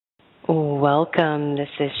Welcome. This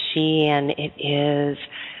is she, and it is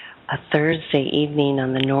a Thursday evening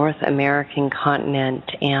on the North American continent.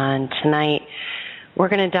 And tonight, we're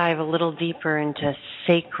going to dive a little deeper into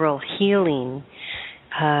sacral healing.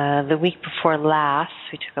 The week before last,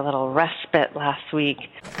 we took a little respite last week.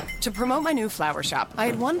 To promote my new flower shop, I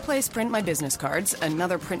had one place print my business cards,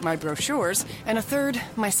 another print my brochures, and a third,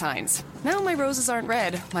 my signs. Now my roses aren't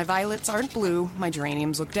red, my violets aren't blue, my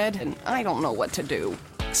geraniums look dead, and I don't know what to do.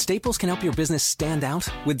 Staples can help your business stand out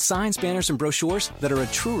with signs, banners, and brochures that are a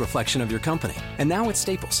true reflection of your company. And now at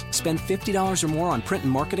Staples, spend $50 or more on print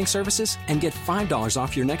and marketing services and get $5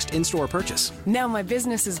 off your next in-store purchase. Now my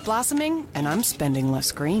business is blossoming, and I'm spending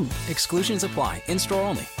less green. Exclusions apply. In-store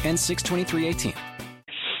only. Ends 6/23/18.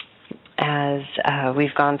 As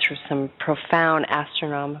we've gone through some profound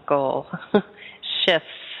astronomical shifts,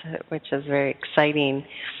 which is very exciting,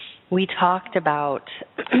 we talked about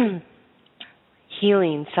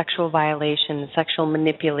healing, sexual violation, sexual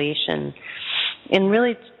manipulation, and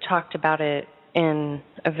really talked about it in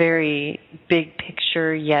a very big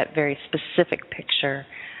picture, yet very specific picture,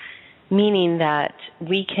 meaning that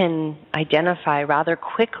we can identify rather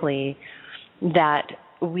quickly that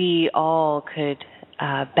we all could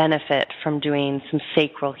benefit from doing some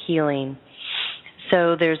sacral healing.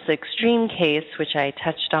 So there's the extreme case, which I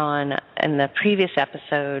touched on in the previous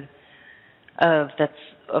episode,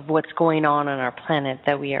 of what's going on our planet,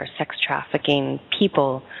 that we are sex trafficking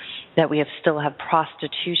people, that we still have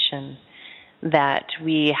prostitution, that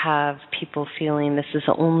we have people feeling this is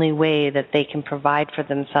the only way that they can provide for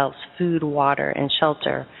themselves food, water, and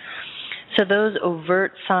shelter. So those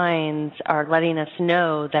overt signs are letting us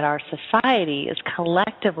know that our society is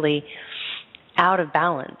collectively out of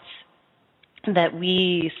balance, that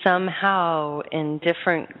we somehow in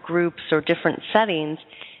different groups or different settings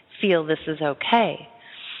feel this is okay.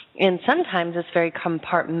 And sometimes it's very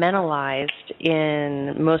compartmentalized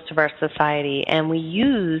in most of our society, and we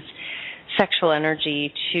use sexual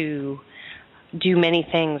energy to do many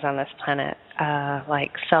things on this planet,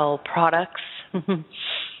 like sell products,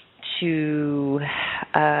 to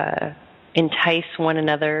entice one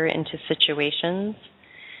another into situations,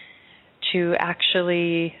 to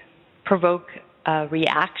actually provoke a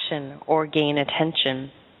reaction or gain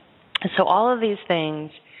attention. So all of these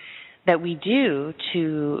things that we do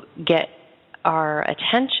to get our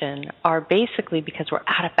attention are basically because we're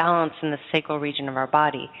out of balance in the sacral region of our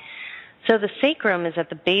body. So the sacrum is at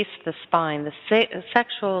the base of the spine. The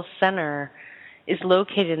sexual center is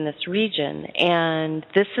located in this region, and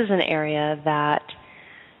this is an area that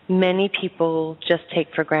many people just take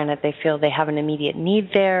for granted. They feel they have an immediate need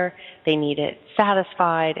there, they need it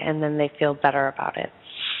satisfied, and then they feel better about it.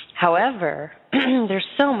 However, there's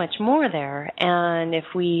so much more there, and if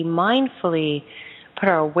we mindfully put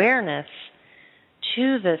our awareness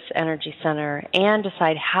to this energy center and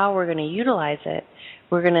decide how we're going to utilize it,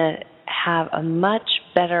 we're going to have a much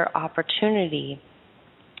better opportunity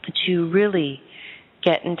to really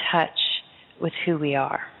get in touch with who we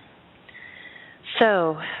are.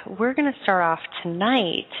 So we're going to start off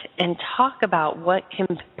tonight and talk about what can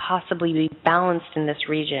possibly be balanced in this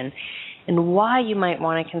region and why you might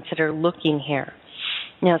want to consider looking here.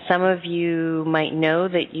 Now, some of you might know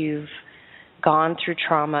that you've gone through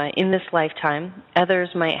trauma in this lifetime. Others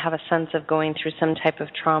might have a sense of going through some type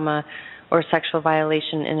of trauma or sexual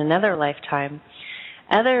violation in another lifetime.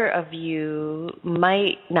 Other of you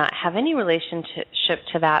might not have any relationship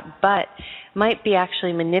to that, but might be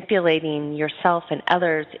actually manipulating yourself and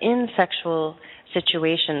others in sexual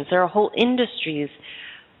situations. There are whole industries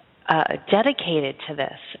dedicated to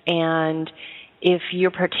this, and if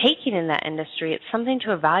you're partaking in that industry, it's something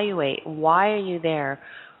to evaluate. Why are you there?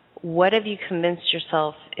 What have you convinced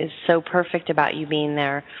yourself is so perfect about you being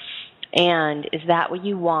there? And is that what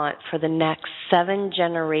you want for the next 7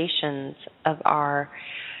 generations of our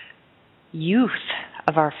youth,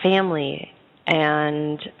 of our family,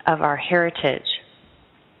 and of our heritage?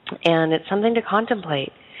 And it's something to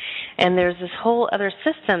contemplate. And there's this whole other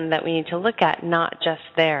system that we need to look at, not just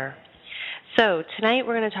there. So tonight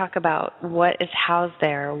we're going to talk about what is housed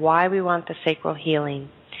there, why we want the sacral healing.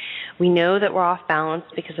 We know that we're off balance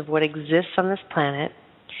because of what exists on this planet.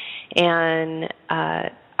 And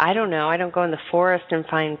I don't know. I don't go in the forest and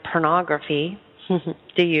find pornography.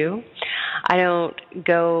 Do you? I don't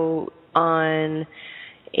go on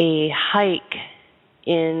a hike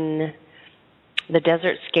in the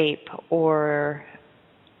desert scape or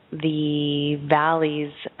the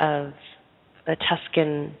valleys of the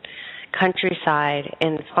Tuscan countryside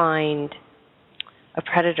and find a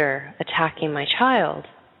predator attacking my child.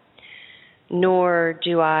 Nor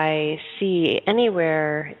do I see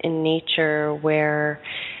anywhere in nature where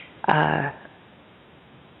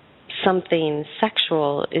something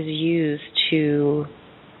sexual is used to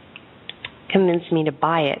convince me to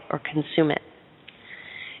buy it or consume it.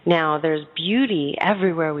 Now, there's beauty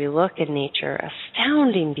everywhere we look in nature,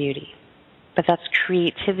 astounding beauty, but that's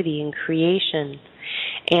creativity and creation,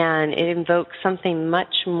 and it invokes something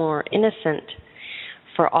much more innocent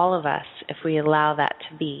for all of us if we allow that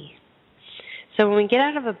to be. So when we get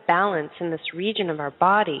out of a balance in this region of our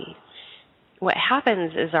body, what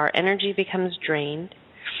happens is our energy becomes drained.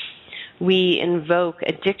 We invoke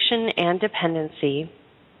addiction and dependency.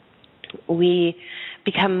 We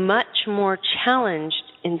become much more challenged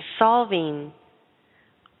in solving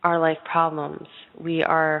our life problems. We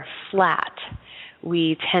are flat.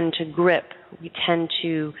 We tend to grip. We tend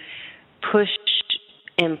to push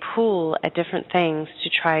and pull at different things to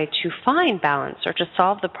try to find balance or to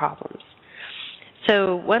solve the problems.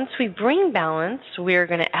 So once we bring balance, we're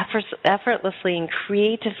going to effortlessly and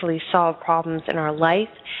creatively solve problems in our life,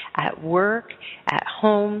 at work, at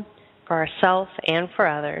home, for ourselves and for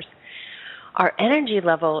others. Our energy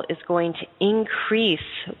level is going to increase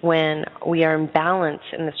when we are in balance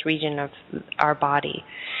in this region of our body.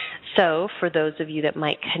 So for those of you that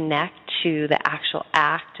might connect to the actual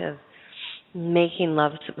act of making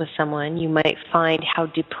love with someone, you might find how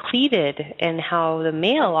depleted and how the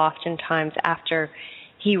male oftentimes after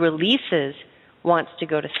he releases wants to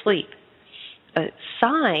go to sleep. A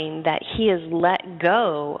sign that he has let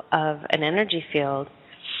go of an energy field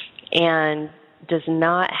and does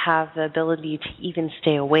not have the ability to even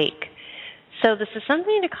stay awake. So this is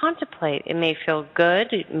something to contemplate. It may feel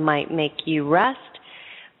good, it might make you rest,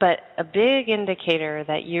 but a big indicator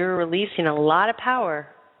that you're releasing a lot of power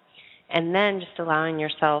and then just allowing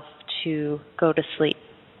yourself to go to sleep.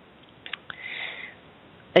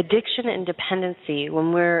 Addiction and dependency,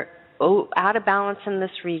 when we're out of balance in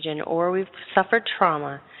this region or we've suffered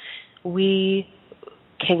trauma, we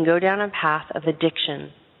can go down a path of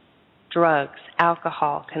addiction, drugs,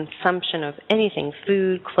 alcohol, consumption of anything,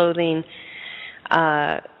 food, clothing,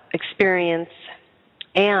 experience,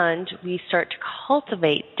 and we start to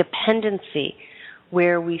cultivate dependency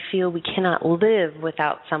where we feel we cannot live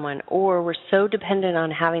without someone, or we're so dependent on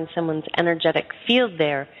having someone's energetic field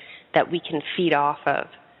there that we can feed off of.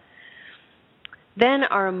 Then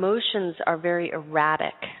our emotions are very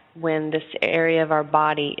erratic when this area of our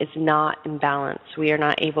body is not in balance. We are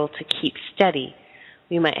not able to keep steady.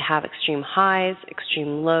 We might have extreme highs,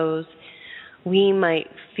 extreme lows. We might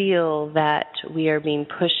feel that we are being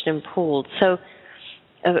pushed and pulled. So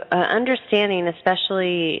understanding,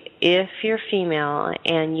 especially if you're female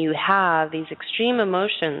and you have these extreme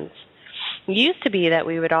emotions, it used to be that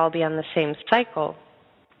we would all be on the same cycle.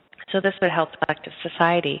 So this would help collective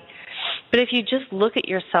society. But if you just look at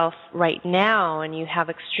yourself right now and you have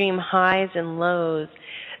extreme highs and lows,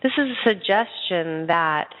 this is a suggestion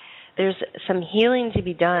that there's some healing to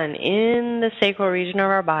be done in the sacral region of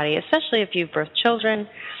our body, especially if you've birthed children,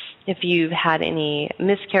 if you've had any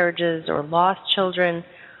miscarriages or lost children,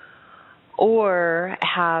 or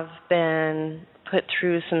have been put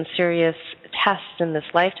through some serious tests in this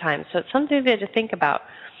lifetime. So it's something to think about.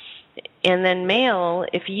 And then male,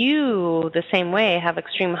 if you, the same way, have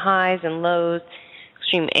extreme highs and lows,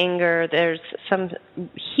 extreme anger, there's some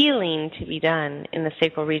healing to be done in the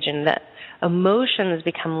sacral region, that emotions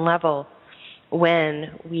become level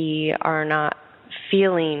when we are not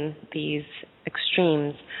feeling these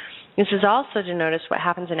extremes. This is also to notice what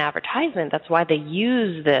happens in advertisement. That's why they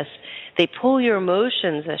use this. They pull your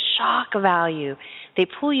emotions, a shock value. They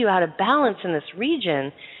pull you out of balance in this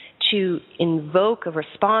region to invoke a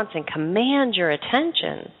response and command your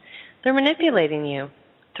attention. They're manipulating you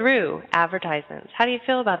through advertisements. How do you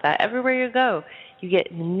feel about that? Everywhere you go, you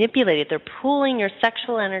get manipulated. They're pulling your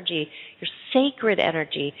sexual energy, your sacred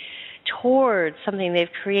energy, towards something they've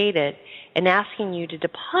created and asking you to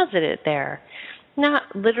deposit it there.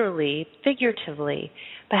 Not literally, figuratively,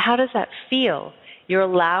 but how does that feel? You're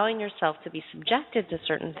allowing yourself to be subjected to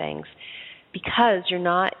certain things because you're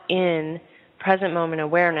not in present moment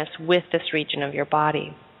awareness with this region of your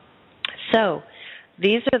body. So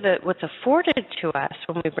these are what's afforded to us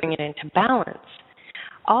when we bring it into balance.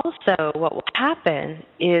 Also, what will happen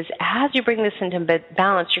is as you bring this into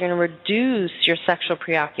balance, you're going to reduce your sexual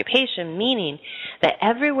preoccupation, meaning that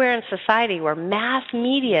everywhere in society where mass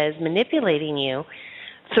media is manipulating you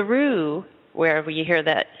through, wherever you hear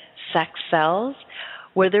that sex sells,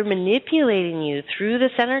 where they're manipulating you through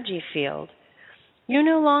this energy field, you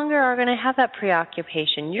no longer are going to have that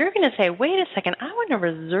preoccupation. You're going to say, wait a second, I want to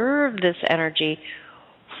reserve this energy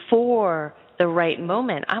for the right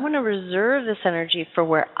moment. I want to reserve this energy for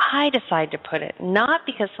where I decide to put it, not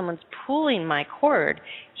because someone's pulling my cord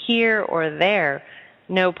here or there,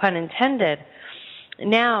 no pun intended.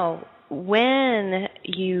 Now, when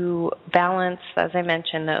you balance, as I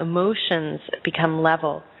mentioned, the emotions become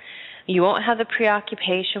level. You won't have the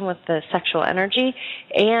preoccupation with the sexual energy,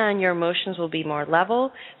 and your emotions will be more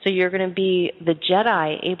level. So you're going to be the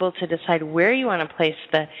Jedi, able to decide where you want to place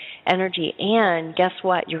the energy. And guess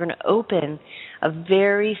what? You're going to open a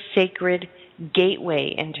very sacred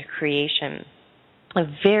gateway into creation. A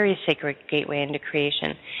very sacred gateway into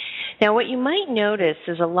creation. Now, what you might notice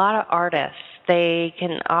is a lot of artists, they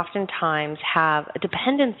can oftentimes have a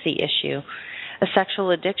dependency issue, a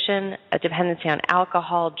sexual addiction, a dependency on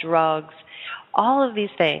alcohol, drugs, all of these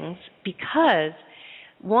things, because,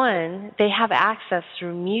 one, they have access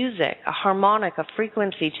through music, a harmonic, a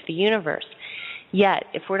frequency to the universe. Yet,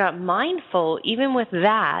 if we're not mindful, even with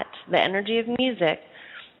that, the energy of music,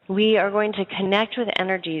 we are going to connect with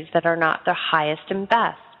energies that are not the highest and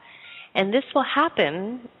best. And this will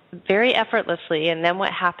happen very effortlessly, and then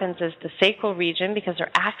what happens is the sacral region, because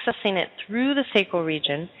they're accessing it through the sacral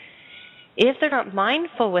region, if they're not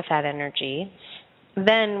mindful with that energy,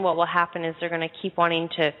 then what will happen is they're going to keep wanting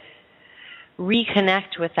to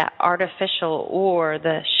reconnect with that artificial or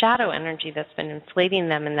the shadow energy that's been inflating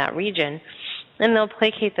them in that region, and they'll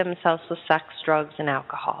placate themselves with sex, drugs, and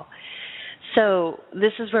alcohol. So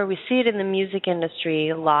this is where we see it in the music industry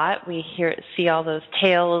a lot. We see all those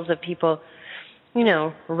tales of people,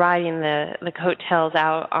 riding the coattails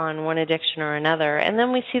out on one addiction or another. And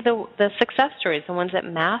then we see the success stories, the ones that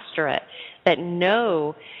master it, that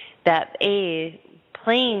know that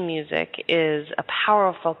playing music is a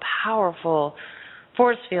powerful, powerful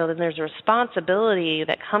force field, and there's a responsibility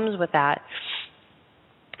that comes with that.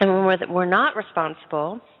 And when we're not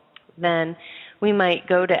responsible, then we might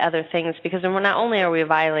go to other things, because then not only are we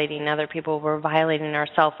violating other people, we're violating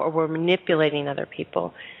ourselves, or we're manipulating other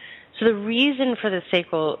people. So the reason for the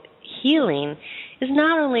sacral healing is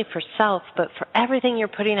not only for self, but for everything you're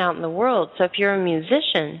putting out in the world. So if you're a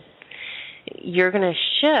musician, you're going to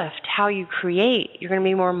shift how you create. You're going to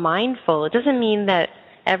be more mindful. It doesn't mean that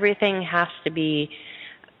everything has to be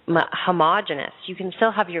homogenous. You can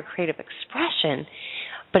still have your creative expression,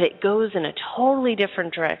 but it goes in a totally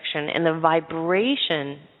different direction, and the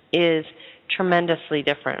vibration is tremendously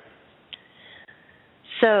different.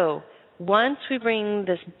 So once we bring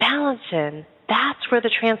this balance in, that's where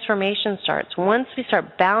the transformation starts. Once we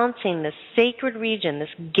start balancing this sacred region, this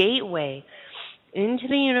gateway into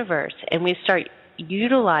the universe, and we start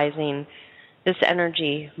utilizing this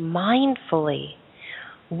energy mindfully,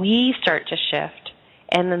 we start to shift,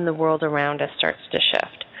 and then the world around us starts to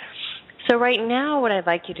shift. So right now, what I'd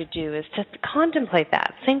like you to do is to contemplate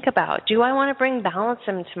that. Think about, do I want to bring balance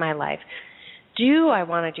into my life? Do I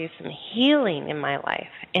want to do some healing in my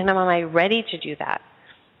life? And am I ready to do that?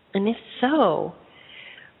 And if so,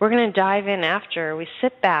 we're going to dive in after. We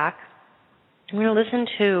sit back. We're going to listen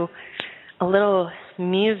to a little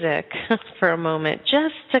music for a moment,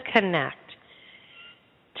 just to connect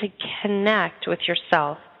with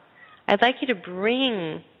yourself. I'd like you to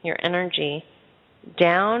bring your energy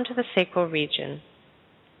down to the sacral region.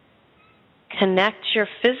 Connect to your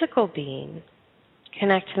physical being.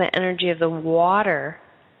 Connect to the energy of the water.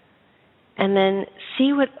 And then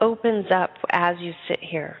see what opens up as you sit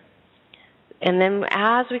here. And then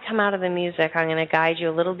as we come out of the music, I'm going to guide you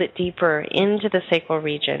a little bit deeper into the sacral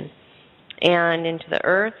region and into the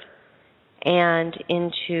earth and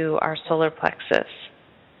into our solar plexus.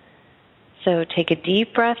 So take a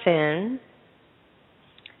deep breath in,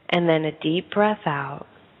 and then a deep breath out.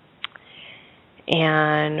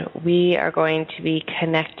 And we are going to be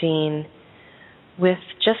connecting with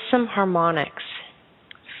just some harmonics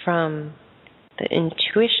from the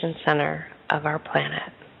intuition center of our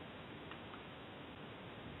planet.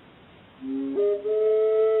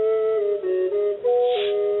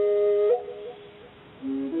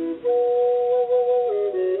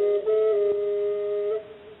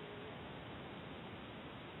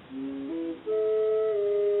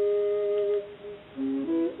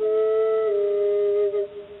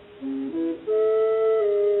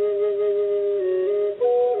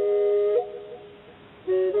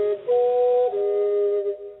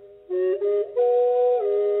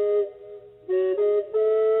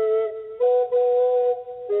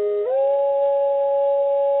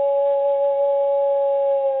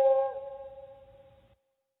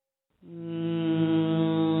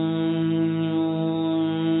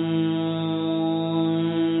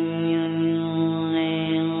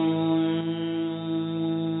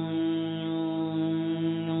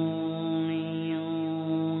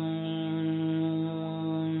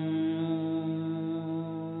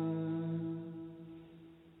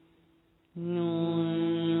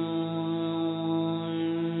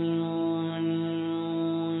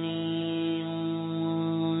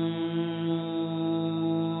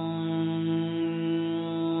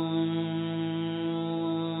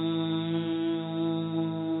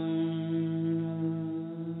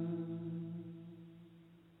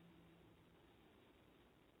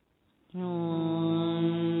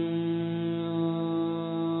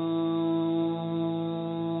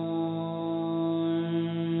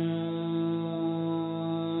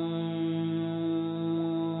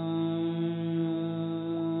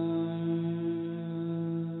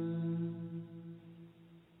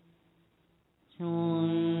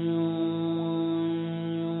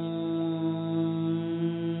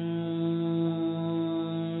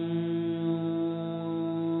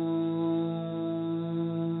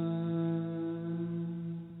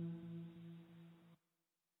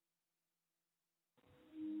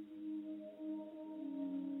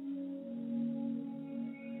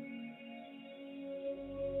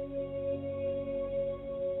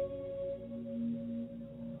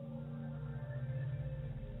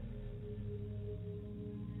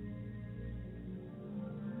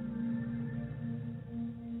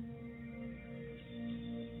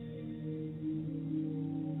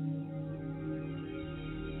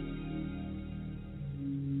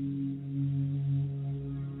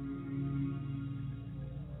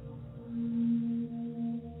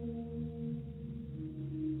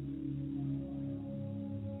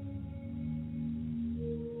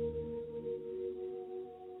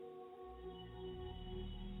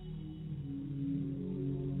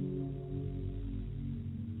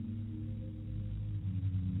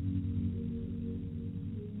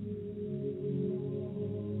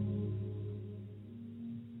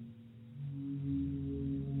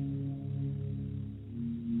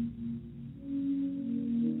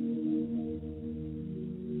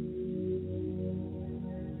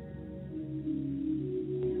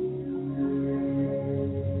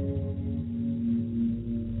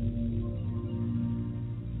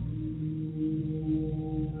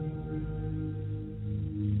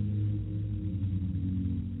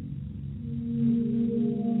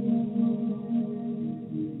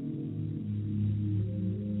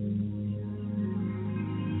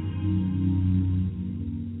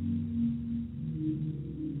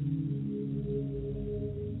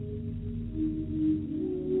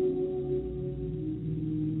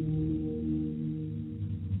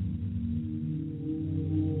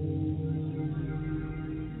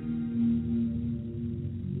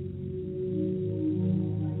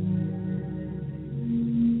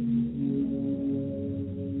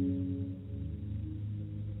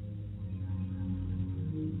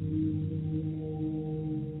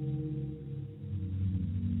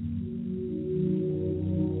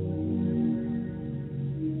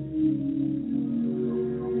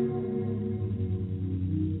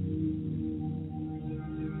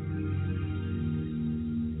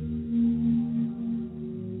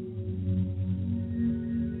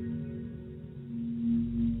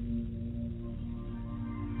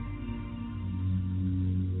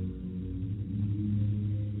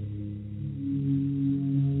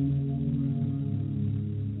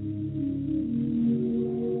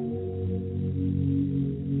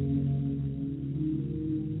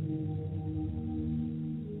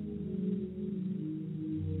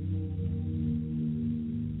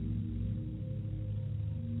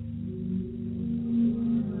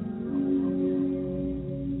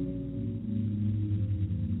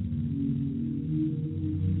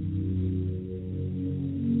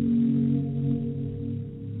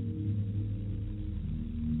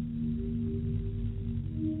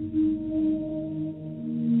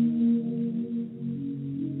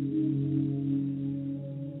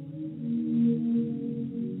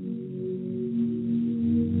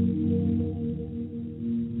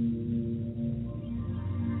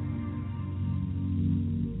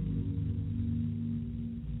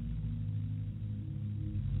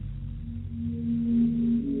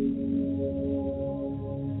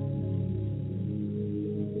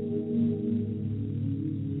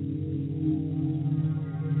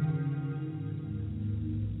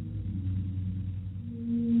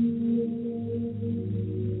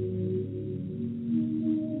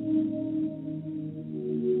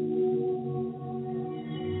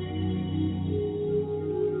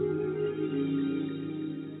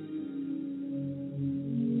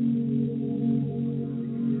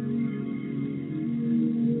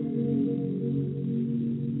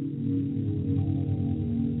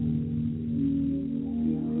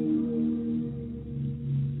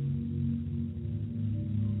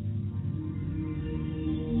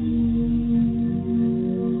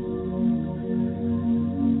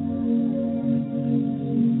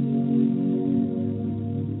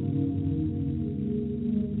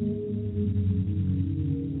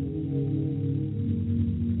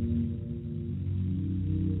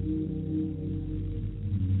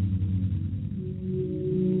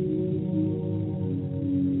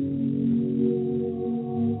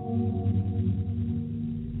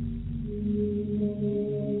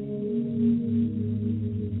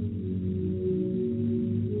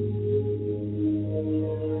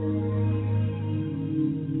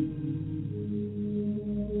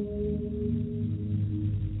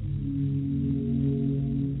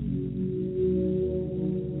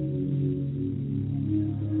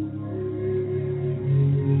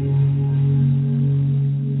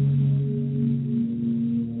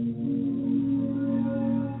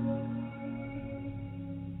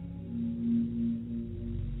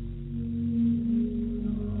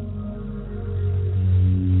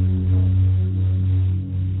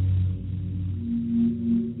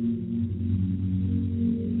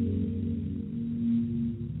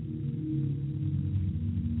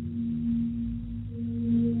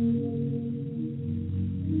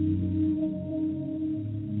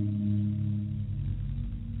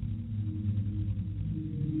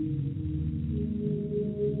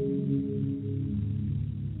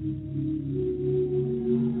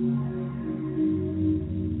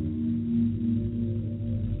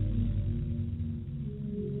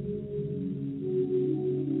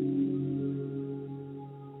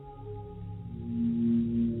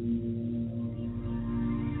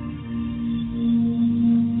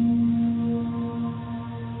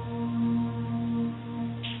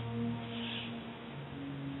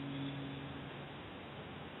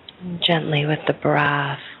 Gently with the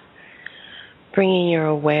breath, bringing your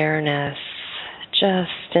awareness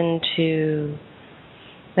just into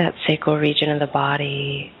that sacral region of the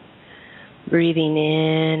body, breathing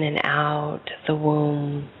in and out the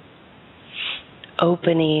womb,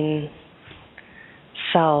 opening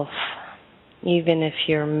self, even if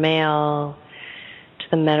you're male, to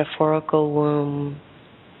the metaphorical womb,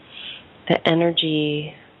 the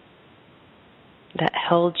energy that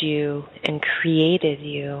held you and created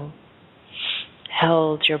you,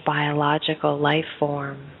 held your biological life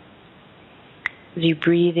form. As you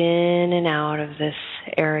breathe in and out of this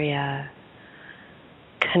area,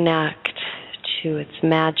 connect to its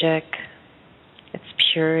magic, its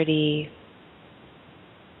purity,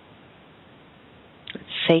 its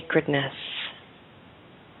sacredness,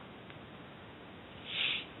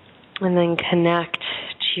 and then connect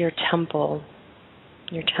to your temple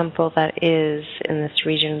that is in this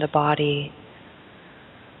region of the body,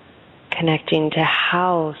 connecting to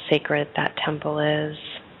how sacred that temple is.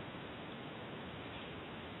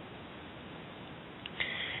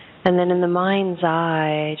 And then in the mind's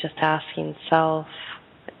eye, just asking self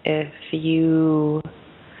if you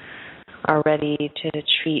are ready to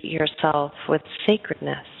treat yourself with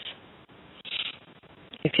sacredness,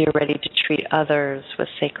 if you're ready to treat others with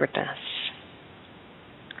sacredness.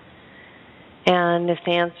 And if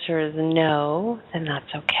the answer is no, then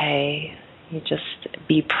that's okay. You just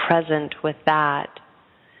be present with that.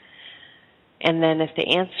 And then if the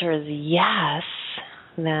answer is yes,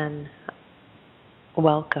 then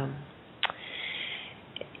welcome.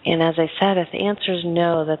 And as I said, if the answer is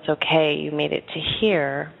no, that's okay. You made it to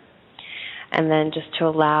here. And then just to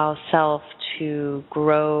allow self to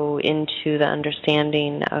grow into the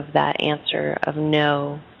understanding of that answer of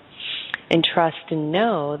no. And trust and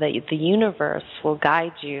know that the universe will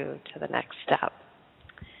guide you to the next step.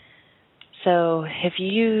 So if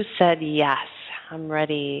you said, yes, I'm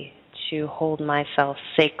ready to hold myself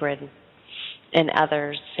sacred and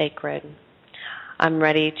others sacred, I'm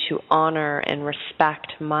ready to honor and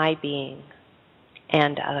respect my being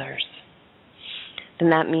and others,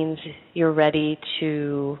 then that means you're ready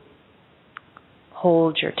to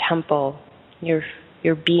hold your temple, your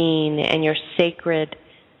being and your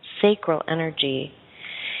sacral energy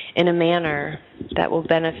in a manner that will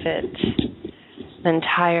benefit the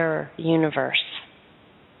entire universe.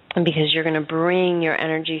 And because you're going to bring your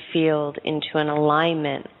energy field into an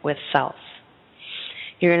alignment with self.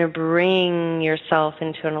 You're going to bring yourself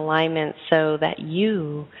into an alignment so that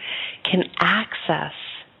you can access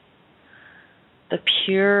the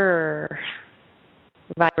pure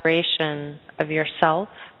vibration of yourself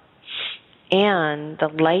and the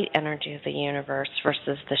light energy of the universe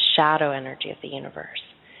versus the shadow energy of the universe.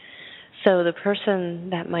 So the person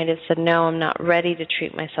that might have said, no, I'm not ready to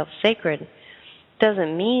treat myself sacred,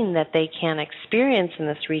 doesn't mean that they can't experience in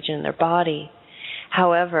this region in their body.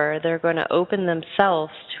 However, they're going to open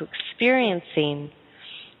themselves to experiencing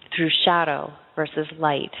through shadow versus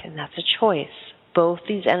light, and that's a choice. Both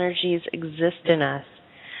these energies exist in us,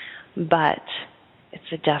 but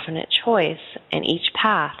it's a definite choice, and each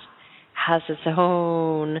path has its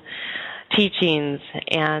own teachings,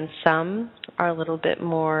 and some are a little bit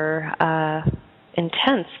more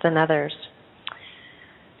intense than others.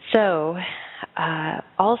 So,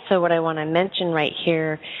 also what I want to mention right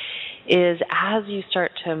here is as you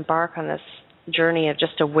start to embark on this journey of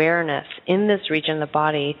just awareness in this region of the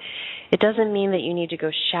body, it doesn't mean that you need to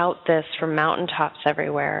go shout this from mountaintops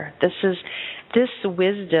everywhere. This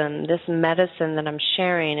wisdom, this medicine that I'm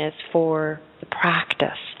sharing is for the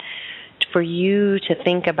practice, for you to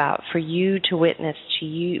think about, for you to witness,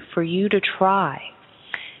 for you to try,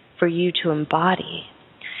 for you to embody.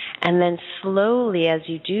 And then slowly as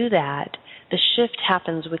you do that, the shift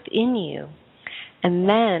happens within you. And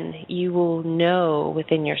then you will know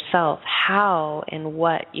within yourself how and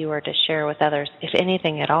what you are to share with others, if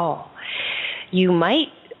anything at all. You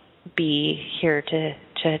might be here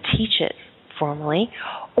to teach it formally,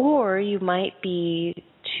 or you might be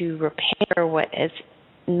to repair what is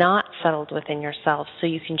not settled within yourself so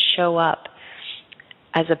you can show up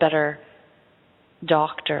as a better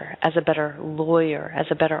doctor, as a better lawyer, as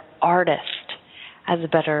a better artist, as a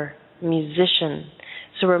better musician.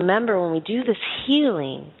 So remember, when we do this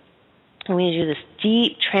healing, when we do this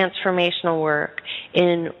deep transformational work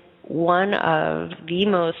in one of the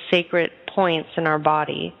most sacred points in our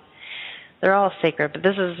body, they're all sacred, but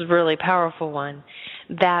this is a really powerful one,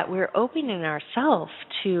 that we're opening ourselves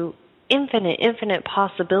to infinite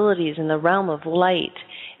possibilities in the realm of light,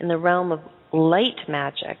 in the realm of light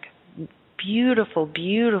magic.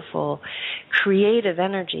 Beautiful, creative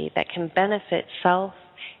energy that can benefit self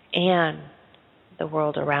and the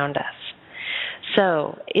world around us.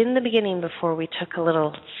 So in the beginning, before we took a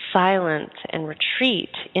little silence and retreat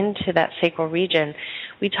into that sacral region,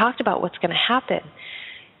 we talked about what's going to happen.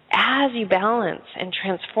 As you balance and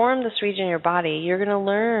transform this region in your body, you're going to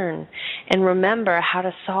learn and remember how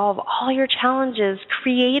to solve all your challenges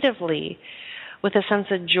creatively with a sense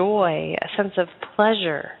of joy, a sense of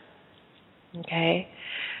pleasure. Okay?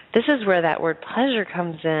 This is where that word pleasure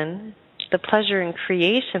comes in, the pleasure in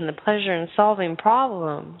creation, the pleasure in solving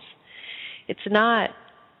problems. It's not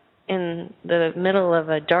in the middle of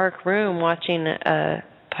a dark room watching a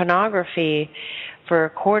pornography for a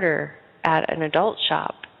quarter at an adult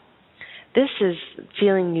shop. This is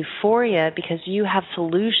feeling euphoria because you have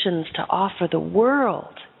solutions to offer the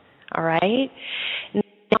world, all right?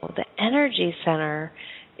 Now, the energy center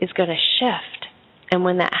is going to shift. And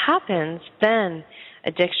when that happens, then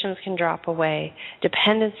addictions can drop away,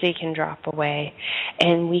 dependency can drop away,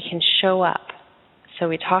 and we can show up. So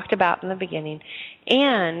we talked about in the beginning.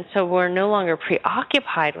 And so we're no longer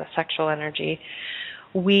preoccupied with sexual energy.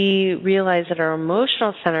 We realize that our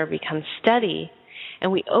emotional center becomes steady,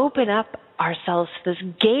 and we open up ourselves to this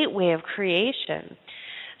gateway of creation.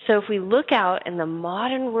 So if we look out in the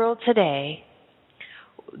modern world today,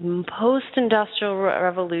 post-industrial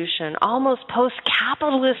revolution, almost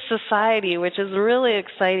post-capitalist society, which is really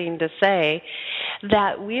exciting to say,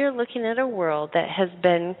 that we are looking at a world that has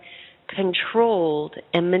been controlled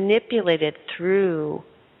and manipulated through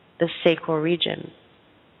the sacral region.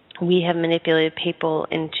 We have manipulated people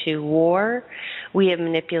into war. We have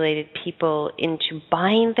manipulated people into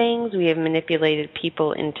buying things. We have manipulated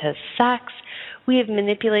people into sex. We have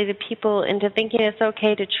manipulated people into thinking it's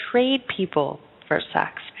okay to trade people for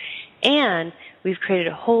sex. And we've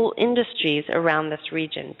created whole industries around this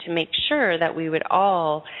region to make sure that we would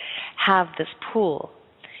all have this pool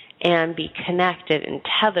and be connected and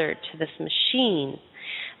tethered to this machine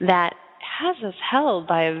that has us held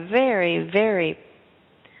by a very, very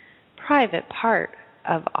private part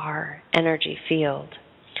of our energy field.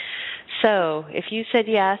 So if you said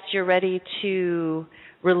yes, you're ready to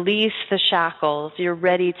release the shackles, you're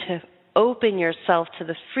ready to open yourself to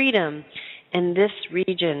the freedom in this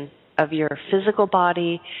region of your physical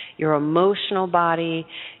body, your emotional body,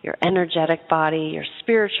 your energetic body, your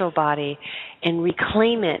spiritual body, and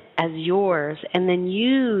reclaim it as yours, and then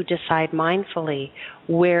you decide mindfully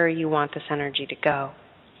where you want this energy to go.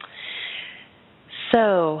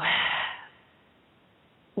 So,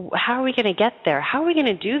 how are we going to get there? How are we going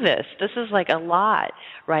to do this? This is like a lot,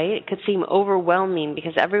 right? It could seem overwhelming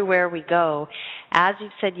because everywhere we go, as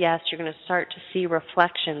you've said yes, you're going to start to see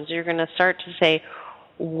reflections. You're going to start to say,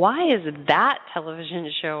 why is that television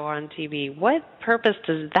show on TV? What purpose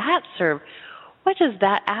does that serve? What does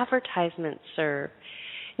that advertisement serve?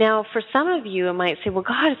 Now, for some of you, it might say, well,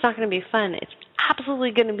 God, it's not going to be fun. It's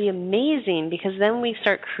absolutely going to be amazing because then we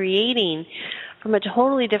start creating from a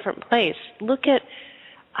totally different place. Look at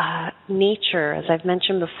nature, as I've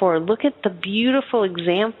mentioned before. Look at the beautiful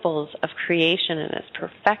examples of creation and its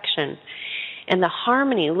perfection and the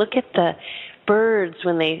harmony. Look at the birds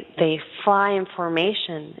when they fly in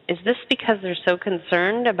formation. Is this because they're so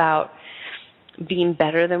concerned about being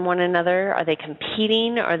better than one another? Are they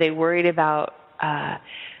competing? Are they worried about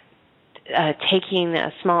taking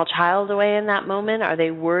a small child away in that moment? Are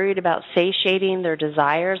they worried about satiating their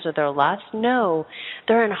desires or their lusts? No,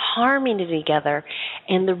 they're in harmony together.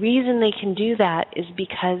 And the reason they can do that is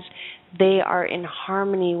because they are in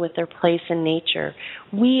harmony with their place in nature.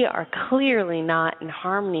 We are clearly not in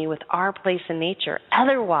harmony with our place in nature.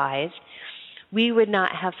 Otherwise, we would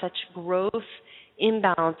not have such growth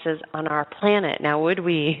imbalances on our planet. Now, would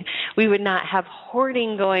we? We would not have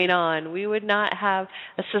hoarding going on. We would not have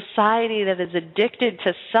a society that is addicted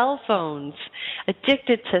to cell phones,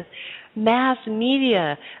 addicted to mass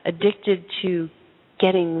media, addicted to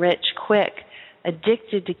getting rich quick,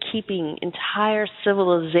 addicted to keeping entire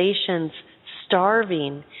civilizations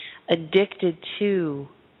starving, addicted to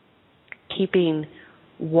keeping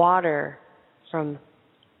water from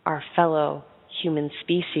our fellow human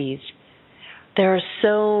species. There are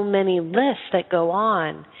so many lists that go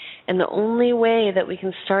on, and the only way that we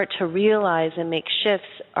can start to realize and make shifts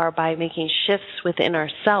are by making shifts within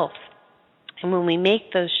ourselves. And when we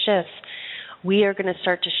make those shifts, we are going to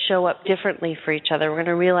start to show up differently for each other. We're going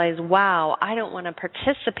to realize, wow, I don't want to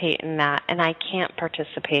participate in that, and I can't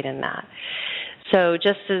participate in that. So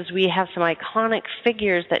just as we have some iconic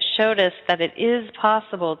figures that showed us that it is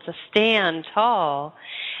possible to stand tall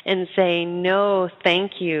and say, no,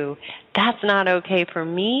 thank you, that's not okay for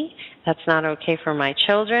me, that's not okay for my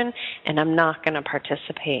children, and I'm not going to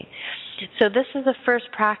participate. So this is the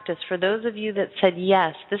first practice for those of you that said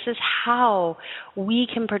yes. This is how we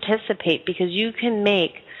can participate, because you can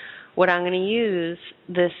make what I'm going to use,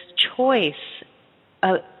 this choice.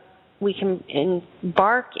 We can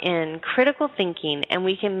embark in critical thinking, and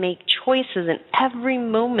we can make choices in every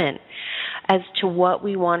moment as to what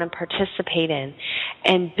we want to participate in.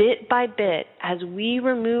 And bit by bit, as we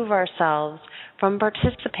remove ourselves from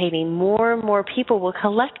participating, more and more people will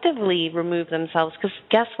collectively remove themselves, because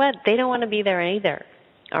guess what? They don't want to be there either.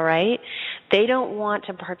 All right? They don't want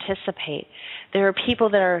to participate. There are people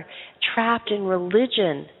that are trapped in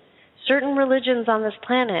religion, certain religions on this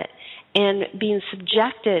planet, and being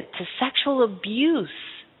subjected to sexual abuse,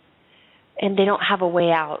 and they don't have a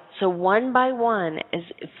way out. So one by one,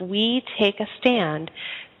 if we take a stand,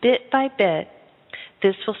 bit by bit,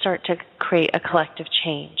 this will start to create a collective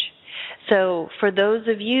change. So for those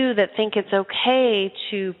of you that think it's okay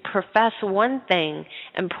to profess one thing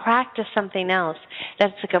and practice something else,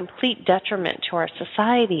 that's a complete detriment to our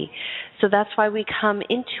society. So that's why we come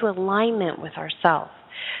into alignment with ourselves.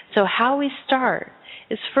 So how we start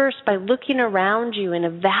is first by looking around you and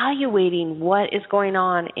evaluating what is going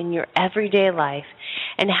on in your everyday life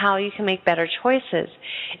and how you can make better choices.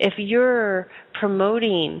 If you're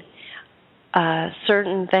promoting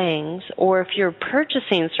certain things, or if you're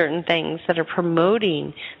purchasing certain things that are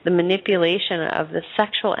promoting the manipulation of the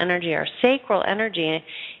sexual energy, our sacral energy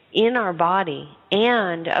in our body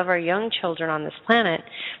and of our young children on this planet,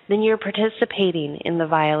 then you're participating in the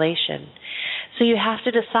violation. So you have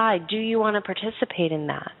to decide, do you want to participate in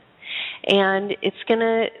that? And it's going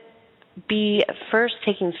to be first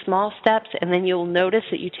taking small steps, and then you'll notice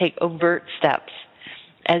that you take overt steps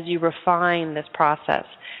as you refine this process.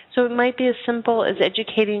 So it might be as simple as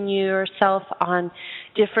educating yourself on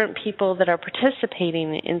different people that are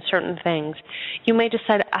participating in certain things. You may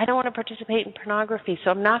decide, I don't want to participate in pornography,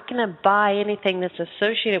 so I'm not going to buy anything that's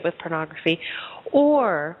associated with pornography,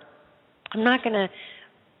 or I'm not going to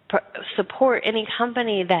support any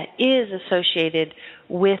company that is associated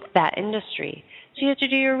with that industry. So you have to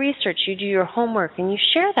do your research, you do your homework, and you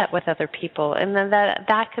share that with other people, and then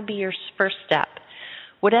that could be your first step.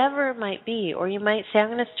 Whatever it might be, or you might say, I'm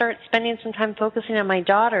going to start spending some time focusing on my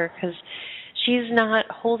daughter because she's not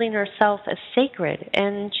holding herself as sacred,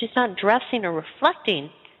 and she's not dressing or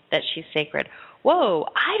reflecting that she's sacred. Whoa,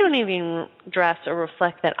 I don't even dress or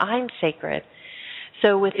reflect that I'm sacred.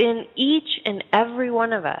 So within each and every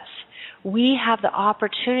one of us, we have the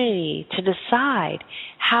opportunity to decide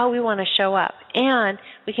how we want to show up, and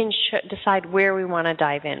we can decide where we want to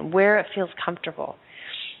dive in, where it feels comfortable.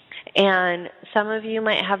 And some of you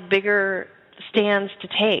might have bigger stands to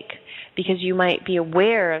take because you might be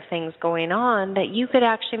aware of things going on that you could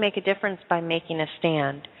actually make a difference by making a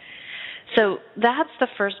stand. So that's the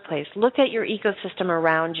first place. Look at your ecosystem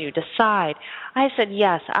around you. Decide, I said,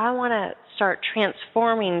 yes, I want to start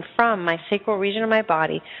transforming from my sacral region of my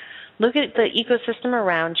body. Look at the ecosystem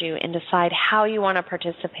around you and decide how you want to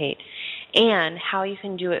participate and how you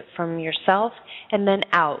can do it from yourself and then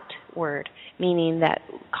outward, meaning that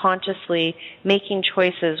consciously making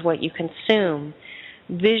choices, what you consume,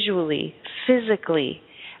 visually, physically,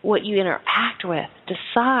 what you interact with.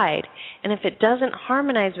 Decide. And if it doesn't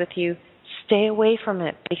harmonize with you, stay away from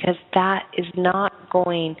it, because that is not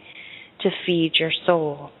going to feed your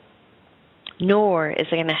soul, nor is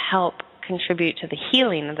it going to help contribute to the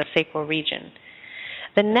healing of the sacral region.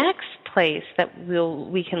 The next place that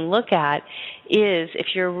we can look at is, if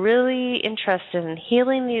you're really interested in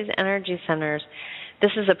healing these energy centers,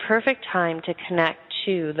 this is a perfect time to connect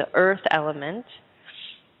to the earth element,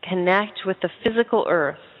 connect with the physical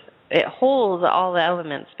earth. It holds all the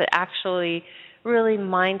elements, but actually really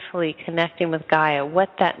mindfully connecting with Gaia, what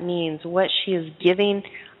that means, what she is giving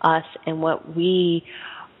us, and what we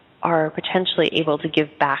are potentially able to give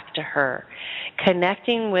back to her.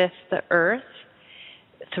 Connecting with the earth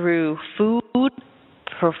through food,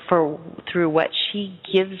 through what she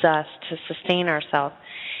gives us to sustain ourselves,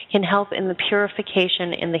 can help in the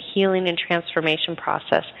purification, in the healing and transformation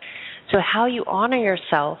process. So how you honor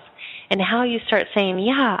yourself and how you start saying,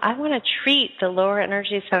 yeah, I want to treat the lower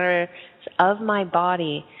energy centers of my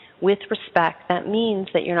body with respect. That means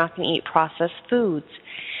that you're not going to eat processed foods.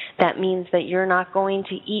 That means that you're not going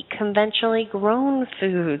to eat conventionally grown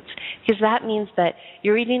foods, because that means that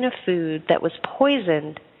you're eating a food that was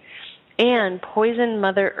poisoned and poisoned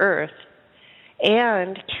Mother Earth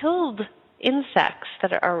and killed insects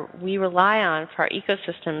that we rely on for our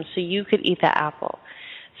ecosystem, so you could eat that apple.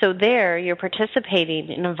 So there, you're participating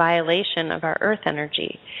in a violation of our earth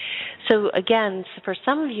energy. So again, for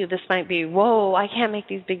some of you, this might be, whoa, I can't make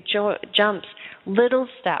these big jumps. Little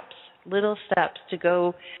steps to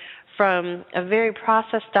go from a very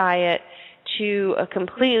processed diet to a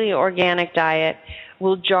completely organic diet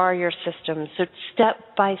will jar your system. So step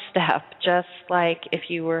by step, just like if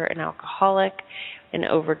you were an alcoholic, an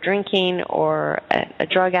over-drinking, or a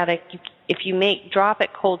drug addict, if you drop it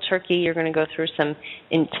cold turkey, you're going to go through some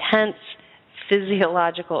intense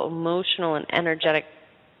physiological, emotional, and energetic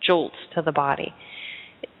jolts to the body.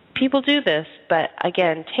 People do this, but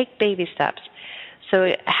again, take baby steps.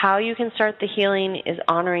 So how you can start the healing is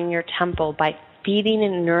honoring your temple by feeding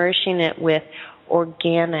and nourishing it with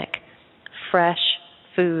organic, fresh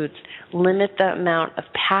foods. Limit the amount of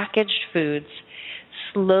packaged foods.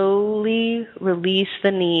 Slowly release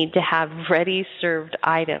the need to have ready-served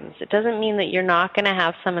items. It doesn't mean that you're not going to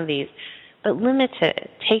have some of these, but limit it.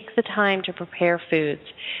 Take the time to prepare foods.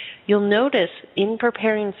 You'll notice in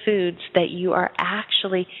preparing foods that you are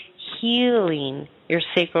actually healing your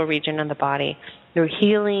sacral region of the body. You're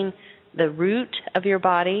healing the root of your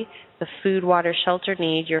body, the food, water, shelter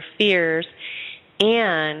need, your fears,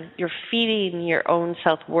 and you're feeding your own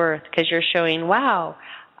self-worth because you're showing, wow,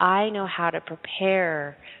 I know how to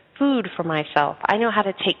prepare food for myself. I know how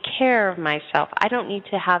to take care of myself. I don't need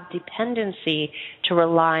to have dependency to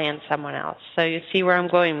rely on someone else. So you see where I'm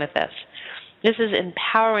going with this. This is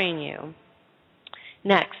empowering you.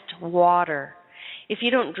 Next, water. If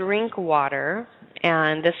you don't drink water,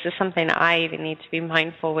 and this is something I even need to be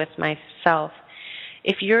mindful with myself,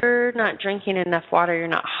 if you're not drinking enough water, you're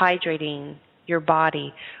not hydrating your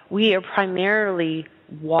body. We are primarily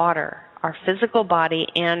water, our physical body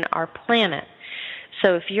and our planet.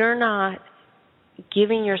 So if you're not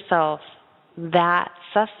giving yourself that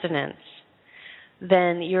sustenance,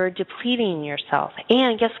 then you're depleting yourself.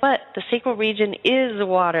 And guess what? The sacral region is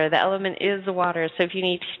water. The element is water. So if you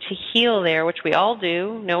need to heal there, which we all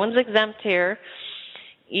do, no one's exempt here,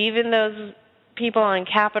 even those people on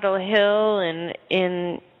Capitol Hill and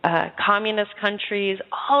in communist countries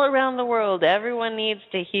all around the world, everyone needs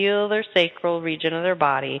to heal their sacral region of their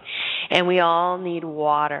body, and we all need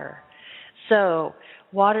water. So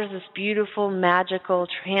water is this beautiful, magical,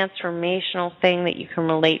 transformational thing that you can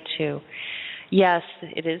relate to. Yes,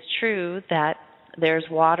 it is true that there's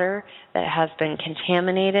water that has been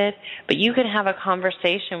contaminated, but you can have a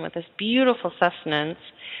conversation with this beautiful sustenance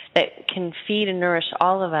that can feed and nourish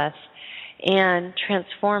all of us and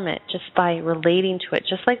transform it just by relating to it,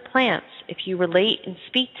 just like plants. If you relate and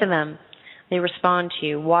speak to them, they respond to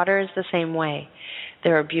you. Water is the same way.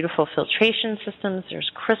 There are beautiful filtration systems. There's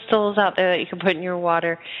crystals out there that you can put in your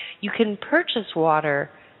water. You can purchase water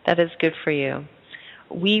that is good for you.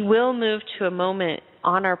 We will move to a moment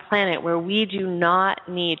on our planet where we do not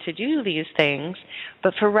need to do these things,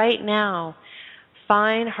 but for right now,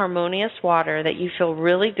 find harmonious water that you feel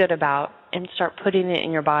really good about and start putting it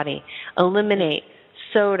in your body. Eliminate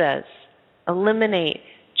sodas. Eliminate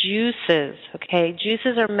juices, okay?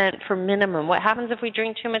 Juices are meant for minimum. What happens if we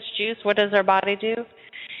drink too much juice? What does our body do?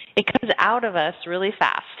 It comes out of us really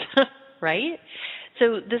fast, right?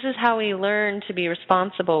 So this is how we learn to be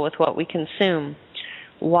responsible with what we consume.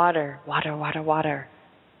 Water, water, water, water.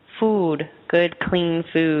 Food, good, clean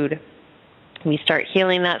food. We start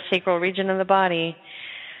healing that sacral region of the body.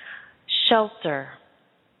 Shelter.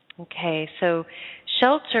 Okay, so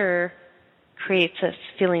shelter creates us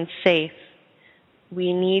feeling safe.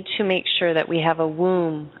 We need to make sure that we have a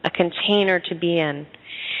womb, a container to be in.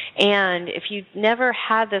 And if you never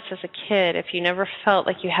had this as a kid, if you never felt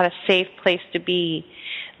like you had a safe place to be,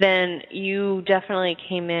 then you definitely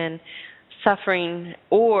came in suffering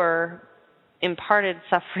or imparted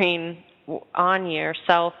suffering on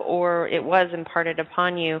yourself, or it was imparted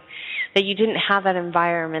upon you, that you didn't have that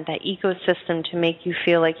environment, that ecosystem to make you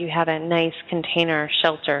feel like you had a nice container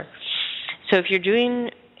shelter. So if you're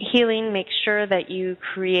doing healing, make sure that you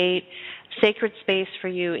create sacred space for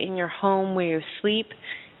you in your home where you sleep,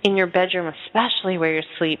 in your bedroom, especially where you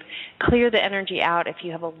sleep. Clear the energy out if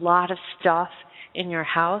you have a lot of stuff in your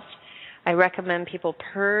house. I recommend people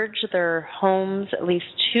purge their homes at least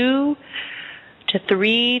 2 to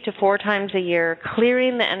 3 to 4 times a year,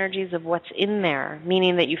 clearing the energies of what's in there,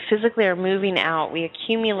 meaning that you physically are moving out. We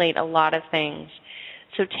accumulate a lot of things.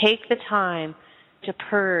 So take the time to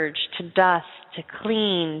purge, to dust, to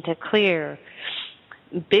clean, to clear.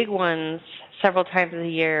 Big ones several times a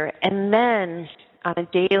year. And then on a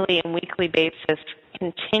daily and weekly basis,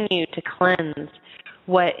 continue to cleanse.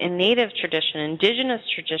 What in native tradition, indigenous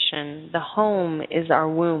tradition, the home is our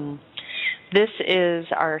womb. This is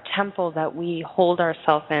our temple that we hold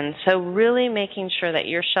ourselves in. So really making sure that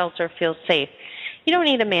your shelter feels safe. You don't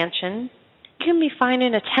need a mansion. You can be fine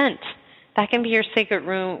in a tent. That can be your sacred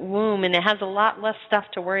womb, and it has a lot less stuff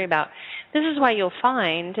to worry about. This is why you'll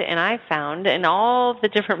find, and I've found, in all the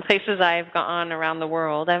different places I've gone around the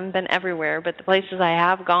world, I haven't been everywhere, but the places I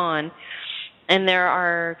have gone, and there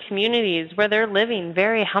are communities where they're living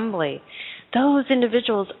very humbly. Those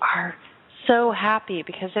individuals are so happy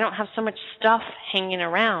because they don't have so much stuff hanging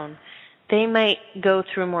around. They might go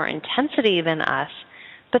through more intensity than us,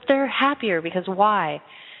 but they're happier because why?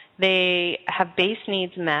 They have base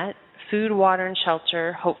needs met, food, water, and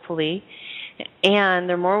shelter, hopefully, and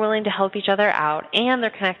they're more willing to help each other out, and they're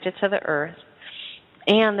connected to the earth,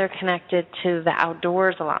 and they're connected to the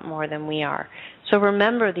outdoors a lot more than we are. So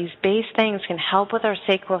remember, these base things can help with our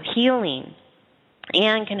sacral healing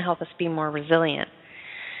and can help us be more resilient.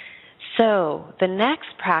 So the next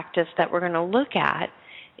practice that we're going to look at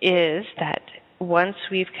is that once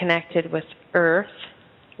we've connected with earth,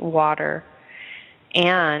 water,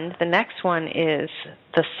 and the next one is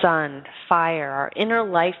the sun, fire, our inner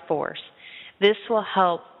life force. This will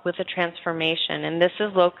help with the transformation, and this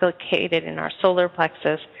is located in our solar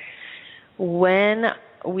plexus. When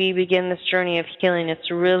we begin this journey of healing, it's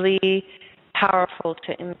really powerful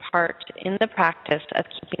to impart in the practice of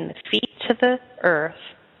keeping the feet to the earth,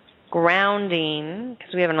 grounding,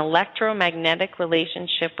 because we have an electromagnetic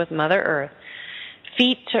relationship with Mother Earth,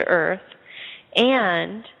 feet to earth,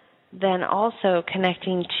 and then also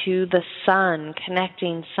connecting to the sun,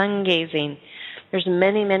 connecting, sun gazing. There's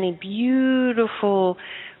many, many beautiful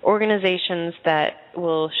organizations that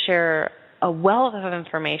will share a wealth of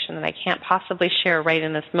information that I can't possibly share right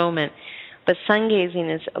in this moment. But sun gazing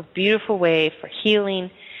is a beautiful way for healing,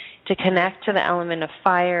 to connect to the element of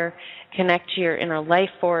fire, connect to your inner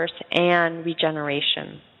life force, and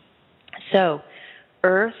regeneration. So,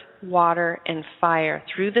 earth, water, and fire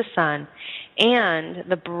through the sun, and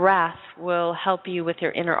the breath will help you with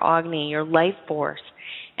your inner Agni, your life force,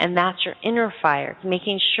 and that's your inner fire,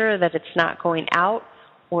 making sure that it's not going out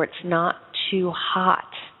or it's not too hot.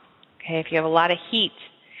 Okay, if you have a lot of heat.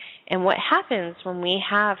 And what happens when we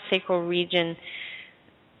have sacral region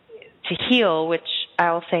to heal, which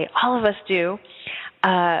I will say all of us do,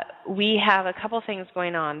 we have a couple things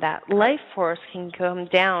going on. That life force can come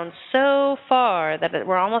down so far that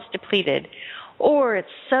we're almost depleted, or it's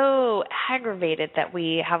so aggravated that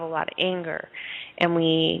we have a lot of anger and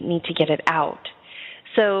we need to get it out.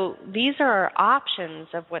 So these are our options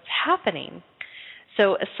of what's happening.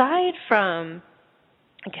 So aside from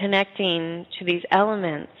connecting to these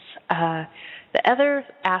elements, the other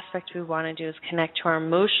aspect we want to do is connect to our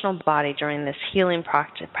emotional body during this healing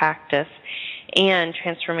practice and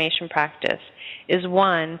transformation practice, is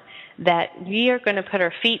one, that we are going to put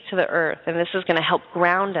our feet to the earth, and this is going to help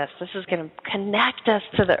ground us. This is going to connect us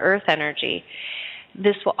to the earth energy.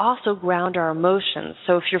 This will also ground our emotions.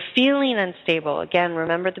 So if you're feeling unstable, again,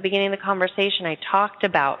 remember at the beginning of the conversation I talked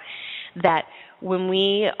about that when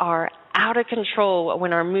we are out of control,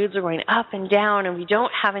 when our moods are going up and down and we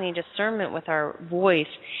don't have any discernment with our voice,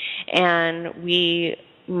 and we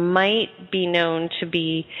might be known to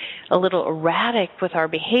be a little erratic with our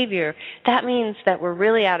behavior, that means that we're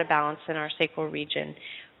really out of balance in our sacral region.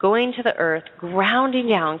 Going to the earth, grounding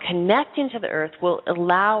down, connecting to the earth will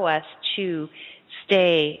allow us to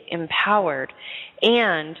stay empowered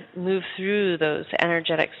and move through those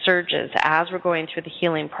energetic surges as we're going through the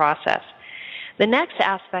healing process. The next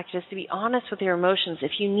aspect is to be honest with your emotions.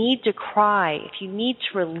 If you need to cry, if you need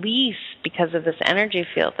to release because of this energy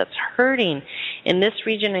field that's hurting in this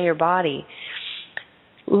region of your body,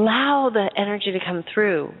 allow the energy to come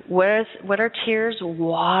through. What are tears?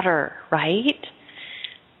 Water, right?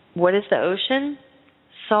 What is the ocean?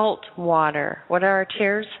 Salt water. What are our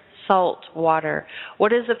tears? Salt water.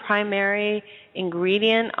 What is the primary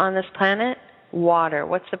ingredient on this planet? Water.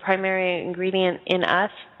 What's the primary ingredient in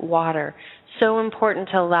us? Water. So important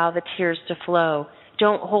to allow the tears to flow.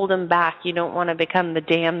 Don't hold them back. You don't want to become the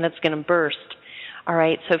dam that's going to burst. All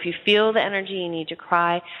right, so if you feel the energy you need to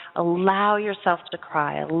cry, allow yourself to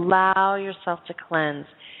cry. Allow yourself to cleanse.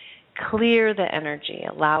 Clear the energy.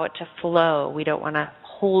 Allow it to flow. We don't want to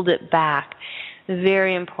hold it back.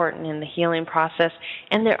 Very important in the healing process.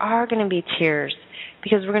 And there are going to be tears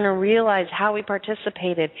because we're going to realize how we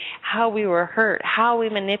participated, how we were hurt, how we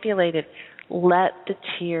manipulated. Let the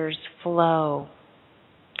tears flow.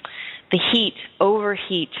 The heat,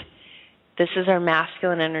 overheat. This is our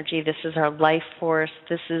masculine energy. This is our life force.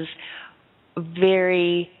 This is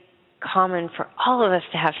very common for all of us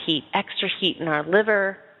to have heat, extra heat in our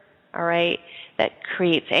liver, all right, that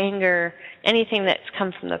creates anger, anything that's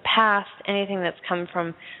come from the past, anything that's come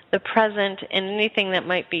from the present, and anything that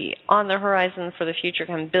might be on the horizon for the future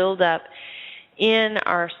can build up in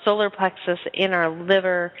our solar plexus, in our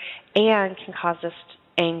liver, and can cause us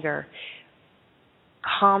anger.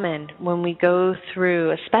 Common when we go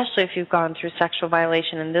through, especially if you've gone through sexual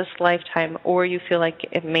violation in this lifetime, or you feel like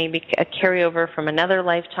it may be a carryover from another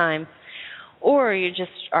lifetime, or you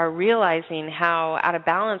just are realizing how out of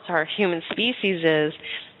balance our human species is,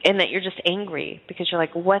 and that you're just angry because you're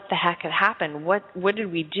like, what the heck had happened? What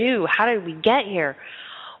did we do? How did we get here?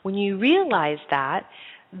 When you realize that,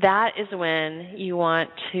 that is when you want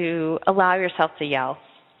to allow yourself to yell.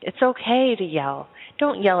 It's okay to yell.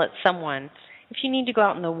 Don't yell at someone. If you need to go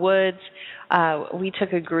out in the woods, we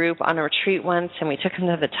took a group on a retreat once, and we took them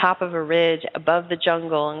to the top of a ridge above the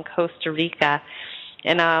jungle in Costa Rica.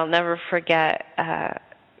 And I'll never forget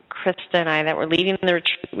Krista and I that were leading the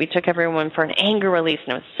retreat. We took everyone for an anger release,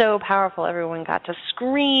 and it was so powerful. Everyone got to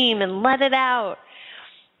scream and let it out.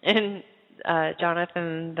 And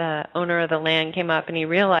Jonathan, the owner of the land, came up, and he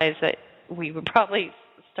realized that we would probably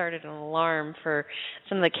started an alarm for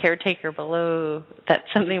some of the caretaker below that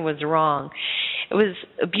something was wrong. It was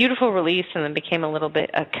a beautiful release, and then became a little bit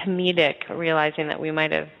comedic, realizing that we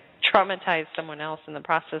might have traumatized someone else in the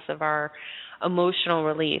process of our emotional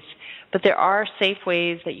release. But there are safe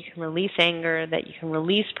ways that you can release anger, that you can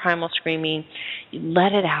release primal screaming. You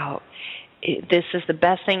let it out. This is the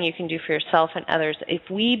best thing you can do for yourself and others. If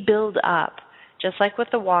we build up, just like with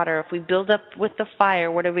the water, if we build up with the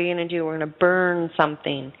fire, what are we going to do? We're going to burn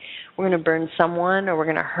something. We're going to burn someone, or we're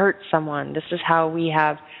going to hurt someone. This is how we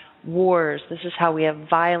have wars. This is how we have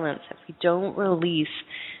violence. If we don't release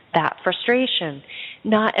that frustration.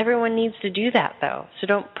 Not everyone needs to do that, though, so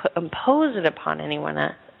don't impose it upon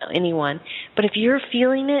anyone. But if you're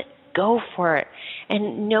feeling it, go for it,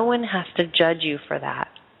 and no one has to judge you for that.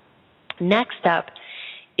 Next up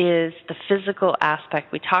is the physical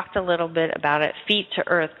aspect. We talked a little bit about it, feet to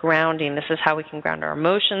earth, grounding. This is how we can ground our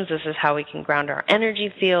emotions. This is how we can ground our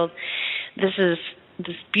energy field. This is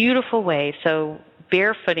this beautiful way. So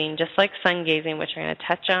barefooting, just like sun gazing, which I'm going to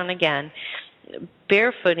touch on again,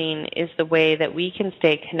 barefooting is the way that we can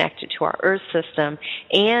stay connected to our earth system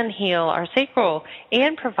and heal our sacral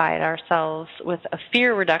and provide ourselves with a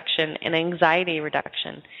fear reduction and anxiety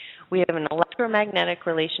reduction. We have an electromagnetic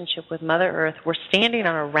relationship with Mother Earth. We're standing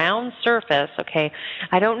on a round surface, okay?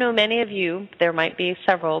 I don't know many of you, there might be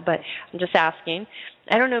several, but I'm just asking.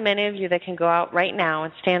 I don't know many of you that can go out right now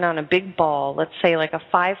and stand on a big ball, let's say like a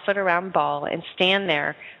 5-foot around ball, and stand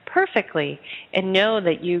there perfectly and know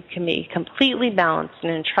that you can be completely balanced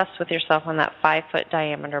and in trust with yourself on that 5-foot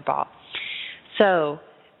diameter ball. So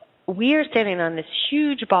we are standing on this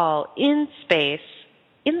huge ball in space,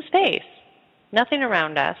 nothing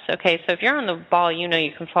around us. Okay, so if you're on the ball, you know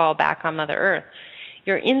you can fall back on Mother Earth.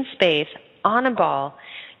 You're in space, on a ball.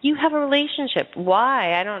 You have a relationship.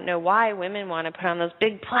 Why? I don't know why women want to put on those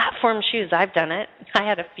big platform shoes. I've done it. I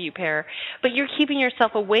had a few pair. But you're keeping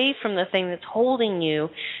yourself away from the thing that's holding you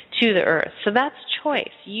to the earth. So that's choice.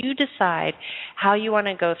 You decide how you want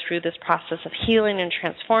to go through this process of healing and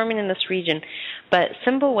transforming in this region. But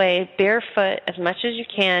simple way, barefoot as much as you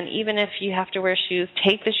can, even if you have to wear shoes,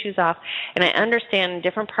 take the shoes off. And I understand in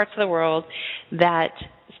different parts of the world that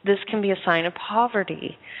this can be a sign of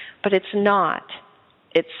poverty, but it's not.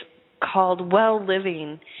 It's called well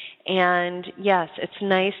living, and yes, it's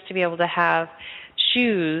nice to be able to have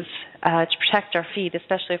shoes to protect our feet,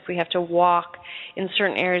 especially if we have to walk in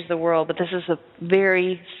certain areas of the world, but this is a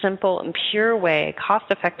very simple and pure way,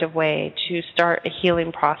 cost-effective way to start a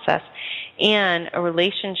healing process and a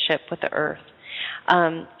relationship with the earth.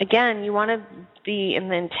 Again, you want to be in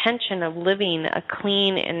the intention of living a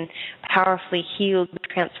clean and powerfully healed,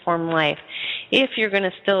 transformed life. If you're going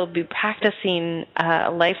to still be practicing a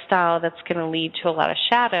lifestyle that's going to lead to a lot of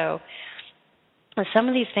shadow, some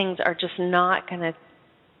of these things are just not going to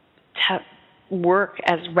work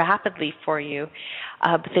as rapidly for you,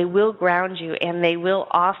 but they will ground you and they will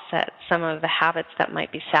offset some of the habits that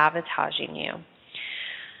might be sabotaging you.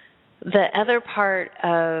 The other part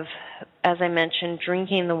of, as I mentioned,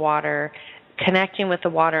 drinking the water, connecting with the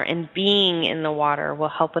water, and being in the water will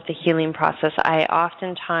help with the healing process. I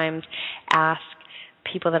oftentimes ask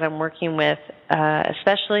people that I'm working with,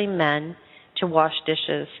 especially men, to wash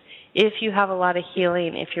dishes. If you have a lot of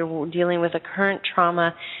healing, if you're dealing with a current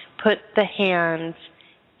trauma, put the hands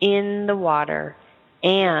in the water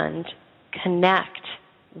and connect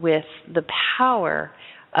with the power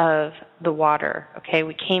of the water. Okay,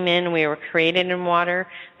 we came in, we were created in water.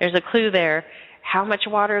 There's a clue there. How much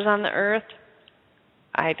water is on the earth?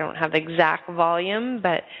 I don't have the exact volume,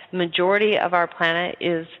 but the majority of our planet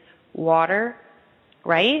is water,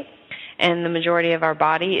 right? And the majority of our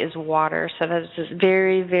body is water. So that's a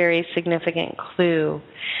very, very significant clue.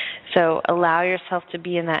 So allow yourself to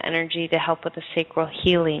be in that energy to help with the sacral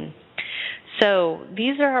healing. So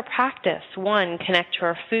these are our practice. 1, connect to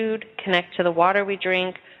our food, connect to the water we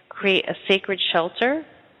drink, create a sacred shelter.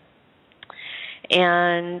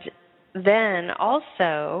 And then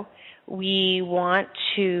also we want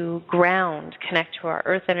to ground, connect to our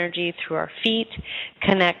earth energy through our feet,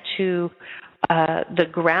 connect to the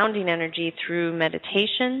grounding energy through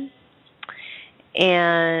meditation,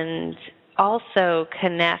 and also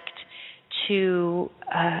connect to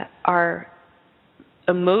our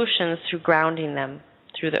emotions through grounding them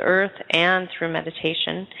through the earth and through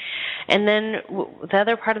meditation. And then the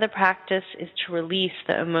other part of the practice is to release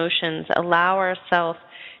the emotions, allow ourselves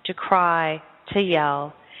to cry, to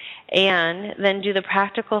yell, and then do the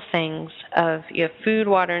practical things of food,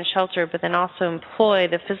 water, and shelter, but then also employ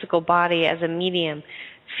the physical body as a medium,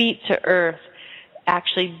 feet to earth,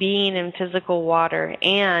 actually being in physical water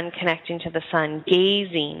and connecting to the sun,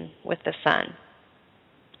 gazing with the sun.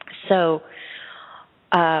 So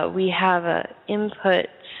we have an input.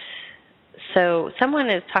 So someone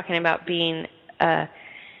is talking about being a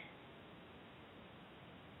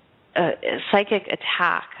psychic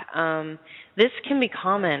attack. This can be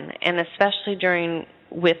common, and especially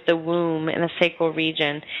with the womb in the sacral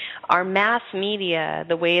region. Our mass media,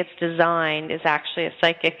 the way it's designed, is actually a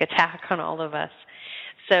psychic attack on all of us.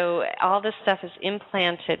 So all this stuff is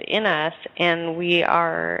implanted in us, and we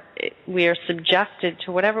are subjected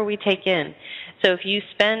to whatever we take in. So if you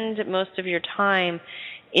spend most of your time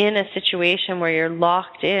in a situation where you're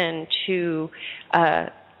locked into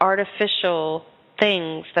artificial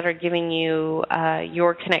things that are giving you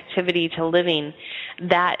your connectivity to living,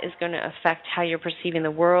 that is going to affect how you're perceiving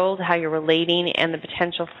the world, how you're relating, and the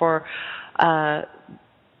potential for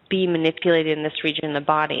be manipulated in this region of the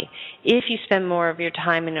body. If you spend more of your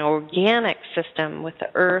time in an organic system with the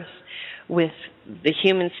earth, with the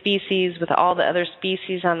human species, with all the other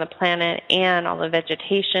species on the planet, and all the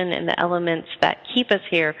vegetation and the elements that keep us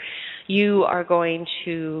here, you are going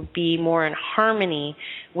to be more in harmony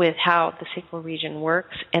with how the sacral region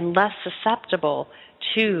works and less susceptible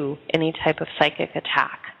to any type of psychic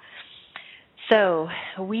attack. So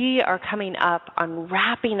we are coming up on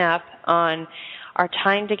wrapping up on our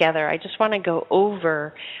time together. I just want to go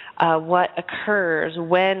over what occurs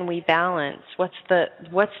when we balance. What's the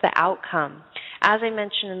outcome? As I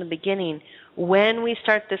mentioned in the beginning, when we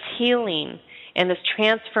start this healing and this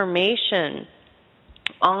transformation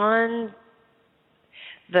on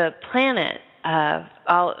the planet, I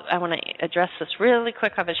want to address this really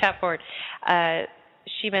quick on the chat board.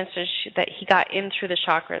 She mentioned that he got in through the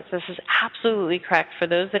chakras. This is absolutely correct. For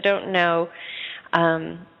those that don't know,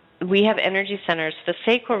 we have energy centers. The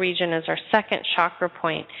sacral region is our second chakra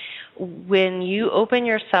point. When you open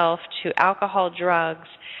yourself to alcohol, drugs,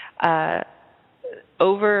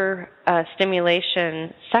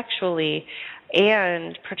 over-stimulation sexually,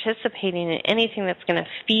 and participating in anything that's going to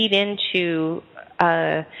feed into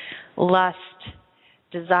lust,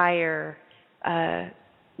 desire,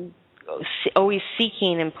 always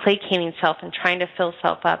seeking and placating self and trying to fill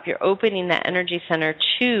self up, you're opening that energy center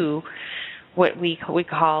to what we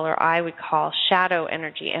call, or I would call, shadow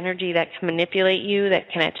energy that can manipulate you,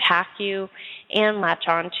 that can attack you, and latch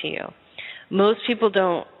on to you. Most people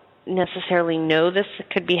don't necessarily know this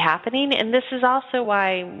could be happening, and this is also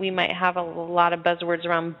why we might have a lot of buzzwords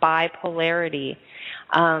around bipolarity.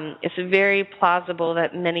 It's very plausible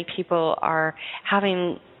that many people are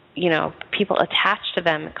having people attached to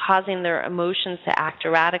them, causing their emotions to act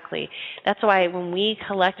erratically. That's why when we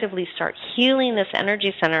collectively start healing this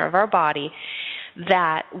energy center of our body,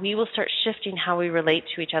 that we will start shifting how we relate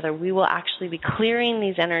to each other. We will actually be clearing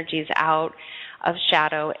these energies out of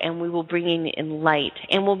shadow, and we will bring in light,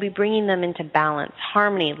 and we'll be bringing them into balance,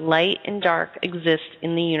 harmony. Light and dark exist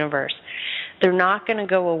in the universe. They're not going to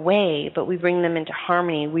go away, but we bring them into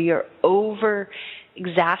harmony. We are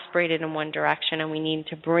exasperated in one direction, and we need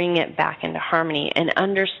to bring it back into harmony and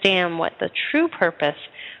understand what the true purpose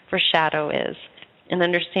for shadow is and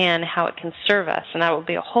understand how it can serve us. And that will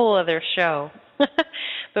be a whole other show.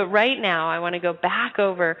 But right now, I want to go back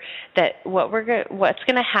over that what's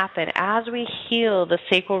going to happen as we heal the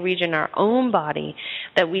sacral region, our own body,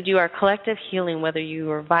 that we do our collective healing, whether you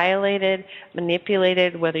are violated,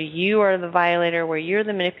 manipulated, whether you are the violator, where you're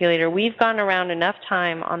the manipulator. We've gone around enough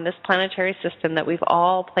time on this planetary system that we've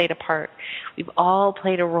all played a part. We've all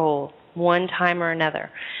played a role, one time or another.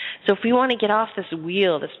 So if we want to get off this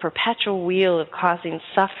wheel, this perpetual wheel of causing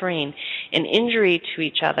suffering and injury to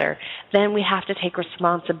each other, then we have to take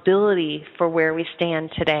responsibility for where we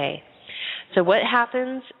stand today. So what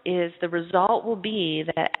happens is the result will be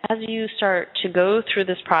that as you start to go through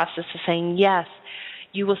this process of saying, yes,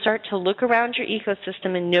 you will start to look around your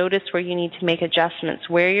ecosystem and notice where you need to make adjustments,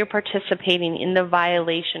 where you're participating in the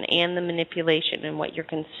violation and the manipulation, and what you're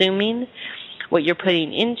consuming, what you're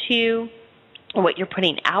putting into you, what you're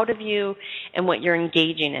putting out of you, and what you're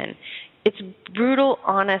engaging in. It's brutal,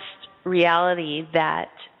 honest reality that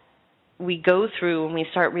we go through when we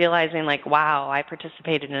start realizing, like, wow, I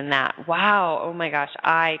participated in that. Wow, oh my gosh,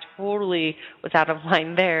 I totally was out of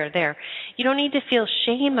line there. You don't need to feel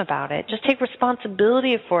shame about it. Just take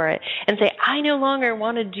responsibility for it and say, I no longer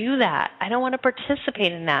want to do that. I don't want to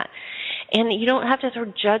participate in that. And you don't have to throw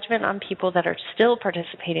judgment on people that are still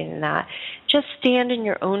participating in that. Just stand in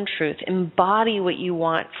your own truth. Embody what you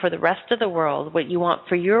want for the rest of the world, what you want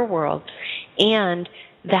for your world, and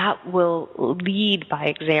that will lead by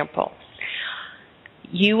example.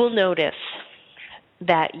 You will notice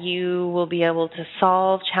that you will be able to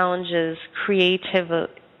solve challenges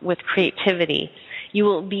with creativity. You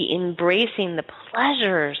will be embracing the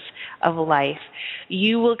pleasures of life.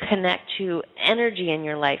 You will connect to energy in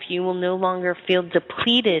your life. You will no longer feel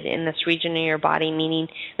depleted in this region of your body, meaning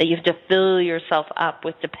that you have to fill yourself up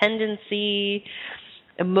with dependency,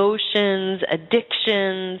 emotions,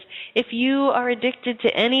 addictions. If you are addicted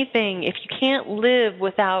to anything, if you can't live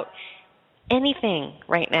without anything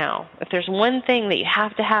right now, if there's one thing that you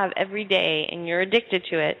have to have every day and you're addicted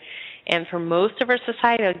to it, and for most of our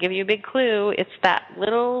society, I'll give you a big clue, it's that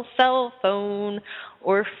little cell phone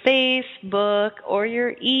or Facebook or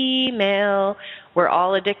your email. We're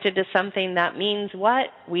all addicted to something. That means what?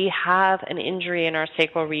 We have an injury in our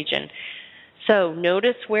sacral region. So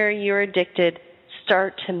notice where you're addicted.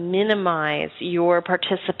 Start to minimize your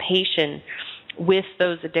participation with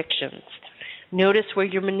those addictions. Notice where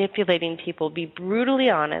you're manipulating people. Be brutally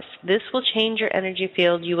honest. This will change your energy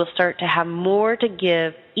field. You will start to have more to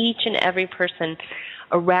give each and every person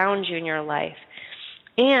around you in your life.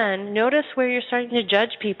 And notice where you're starting to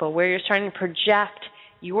judge people, where you're starting to project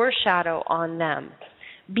your shadow on them.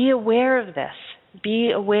 Be aware of this.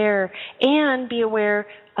 Be aware, and be aware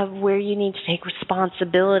of where you need to take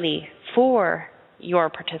responsibility for your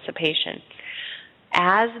participation.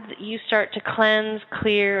 As you start to cleanse,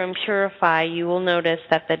 clear, and purify, you will notice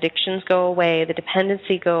that the addictions go away, the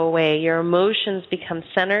dependency go away, your emotions become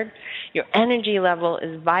centered, your energy level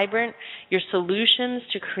is vibrant, your solutions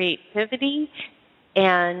to creativity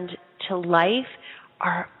and to life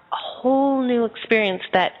are a whole new experience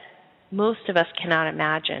that most of us cannot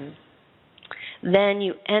imagine. Then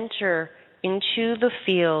you enter into the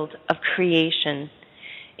field of creation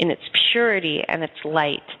in its purity and its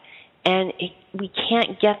light. And we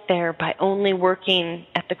can't get there by only working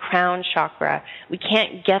at the crown chakra. We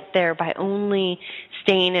can't get there by only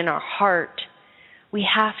staying in our heart. We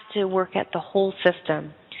have to work at the whole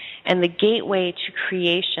system. And the gateway to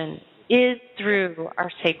creation is through our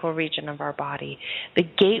sacral region of our body. The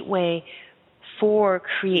gateway for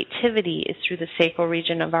creativity is through the sacral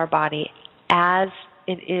region of our body, as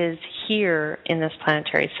it is here in this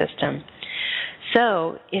planetary system.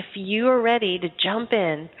 So if you are ready to jump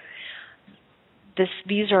in,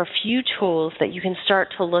 these are a few tools that you can start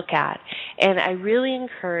to look at. And I really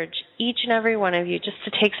encourage each and every one of you just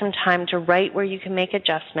to take some time to write where you can make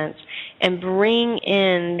adjustments and bring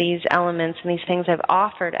in these elements and these things I've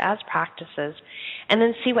offered as practices, and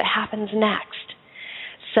then see what happens next.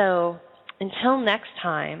 So until next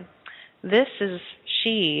time, this is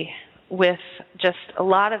She with just a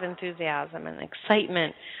lot of enthusiasm and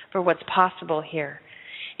excitement for what's possible here.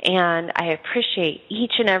 And I appreciate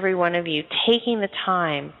each and every one of you taking the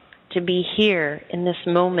time to be here in this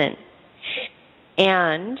moment.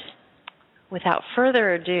 And without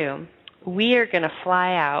further ado, we are going to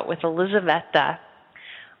fly out with Elizaveta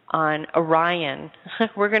on Orion.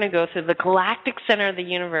 We're going to go through the galactic center of the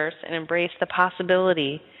universe and embrace the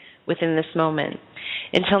possibility within this moment.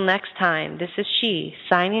 Until next time, this is She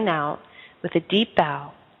signing out with a deep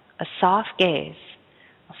bow, a soft gaze,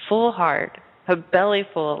 a full heart, a belly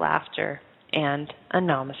full of laughter, and a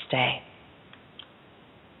namaste.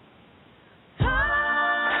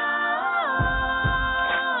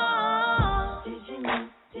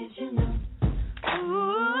 Did you know?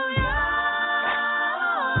 Ooh, yeah.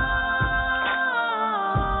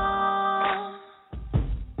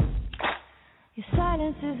 Your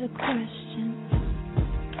silence is a question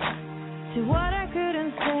to what I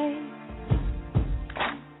couldn't say.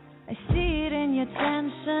 I see it in your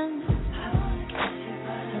tension.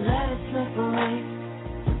 Let it slip away.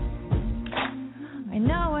 I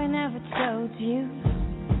know I never told you.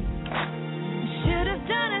 I should have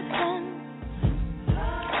done it then.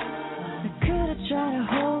 I could have tried to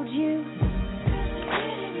hold you.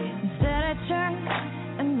 Instead I turned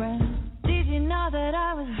and ran. Did you know that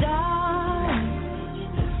I was dying?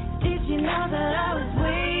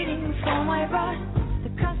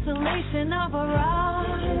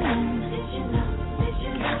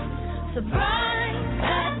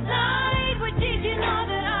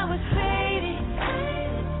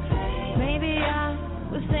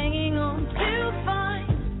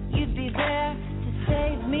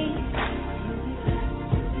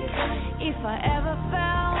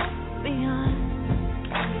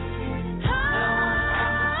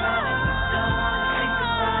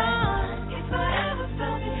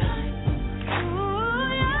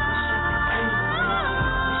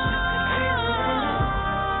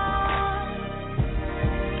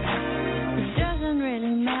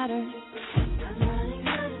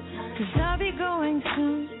 'cause I'll be going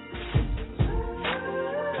soon.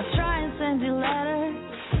 I'll try and send you letters,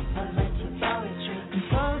 I'll let you go and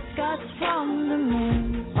postcards from the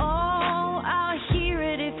moon. Oh, I'll hear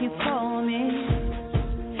it if you call me.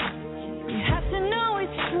 You have to know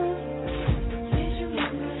it's true.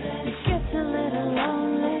 It gets a little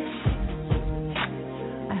lonely.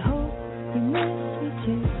 I hope you miss me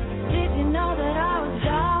too. Did you know that I was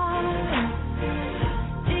dying?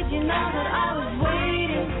 Did you know that I was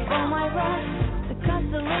waiting for my rush? The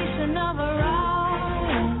constellation of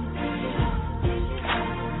Orion.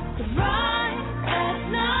 To rise that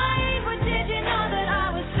night, but did you know that I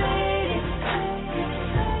was fading?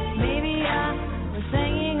 Maybe I was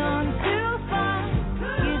hanging on too far.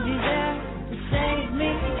 You'd be there to save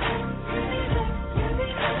me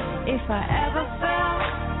if I